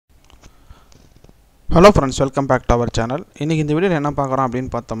Hello friends, welcome back to our channel. இன்னைக்கு இந்த வீடியோல என்ன பார்க்கறோம்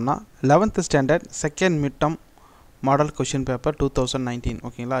அப்படினு பார்த்தோம்னா 11th standard second midterm model question paper 2019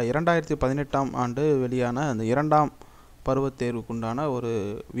 ஓகேங்களா 2018 ஆம் ஆண்டு வெளியான அந்த இரண்டாம் பருவத் தேர்வுக்குண்டான ஒரு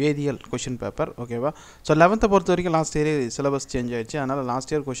வேதியியல் question paper ஓகேவா சோ 11th பொறுத்த வரைக்கும் லாஸ்ட் இயர் சிலபஸ் சேஞ்ச் ஆயிடுச்சு அதனால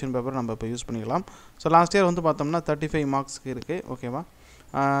லாஸ்ட் இயர் question paper நம்ம இப்ப யூஸ் பண்ணிக்கலாம் சோ லாஸ்ட் இயர் வந்து பார்த்தோம்னா 35 மார்க்ஸ்க்கு இருக்கு ஓகேவா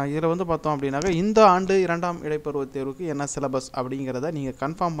இதுல வந்து பார்த்தோம் அப்படினாக்க இந்த ஆண்டு இரண்டாம் இடைப்பருவத் தேர்வுக்கு என்ன சிலபஸ் அப்படிங்கறதை நீங்க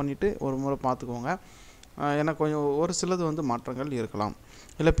கன்ஃபார்ம் பண்ணிட்டு ஒரு முறை பாத்துக்கோங்க ஏன்னா கொஞ்சம் ஒரு சிலது வந்து மாற்றங்கள் இருக்கலாம்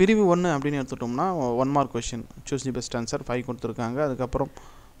இல்ல பிரிவு 1 அப்படினு எடுத்துட்டோம்னா 1 mark question choose the best answer 5 கொடுத்திருக்காங்க அதுக்கு அப்புறம்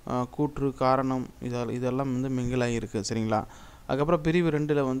கூற்று காரணம் இதெல்லாம் வந்து மிங்கிள் ஆகி இருக்கு சரிங்களா அதுக்கு அப்புறம் பிரிவு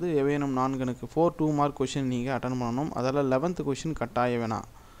 2ல வந்து எவேனும் 4 கணக்கு 2 மார்க் क्वेश्चन நீங்க அட்டெண்ட் பண்ணனும் அதனால 11th क्वेश्चन கட்டாய வேணாம்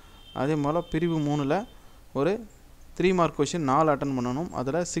அதே போல பிரிவு 3ல ஒரு 3 மார்க் क्वेश्चन 4 அட்டெண்ட் பண்ணனும்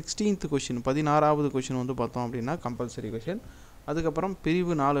அதுல 16th क्वेश्चन 16வது क्वेश्चन வந்து பார்த்தோம் அப்படினா கம்பல்சரி क्वेश्चन அதுக்கு அப்புறம்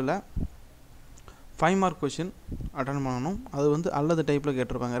பிரிவு 4ல 5 மார்க் क्वेश्चन அட்டெண்ட் பண்ணனும் அது வந்து அல்லது டைப்ல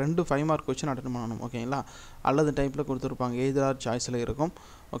கேட்டிருப்பாங்க ரெண்டு 5 மார்க் क्वेश्चन அட்டெண்ட் பண்ணனும் ஓகேங்களா அல்லது டைப்ல கொடுத்திருப்பாங்க எய்தர் சாய்ஸ்ல இருக்கும்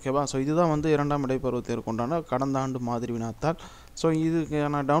ஓகேவா சோ இதுதான் வந்து இரண்டாம் இடைப்பருவத் தேர்வுக்குண்டான கடந்த ஆண்டு மாதிரி வினாத்தாள் சோ இதுக்கு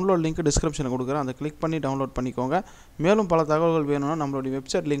நான் டவுன்லோட் லிங்க் டிஸ்கிரிப்ஷன்ல கொடுக்கிறேன் அதை கிளிக் பண்ணி டவுன்லோட் பண்ணிக்கோங்க மேலும் பல தகவல்கள் வேணும்னா நம்மளுடைய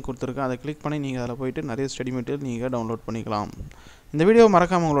வெப்சைட் லிங்க் கொடுத்திருக்கேன் அதை கிளிக் பண்ணி நீங்க அதல போய்ட்டு நிறைய ஸ்டடி மெட்டீரியல் நீங்க டவுன்லோட் பண்ணிக்கலாம் இந்த வீடியோ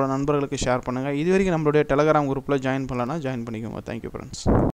மறக்காம உங்களோட நண்பர்களுக்கு ஷேர் பண்ணுங்க இதுவரைக்கும் நம்மளுடைய Telegram குரூப்ல ஜாயின் பண்ணலனா ஜாயின் பண்ணிக்கோங்க Thank you friends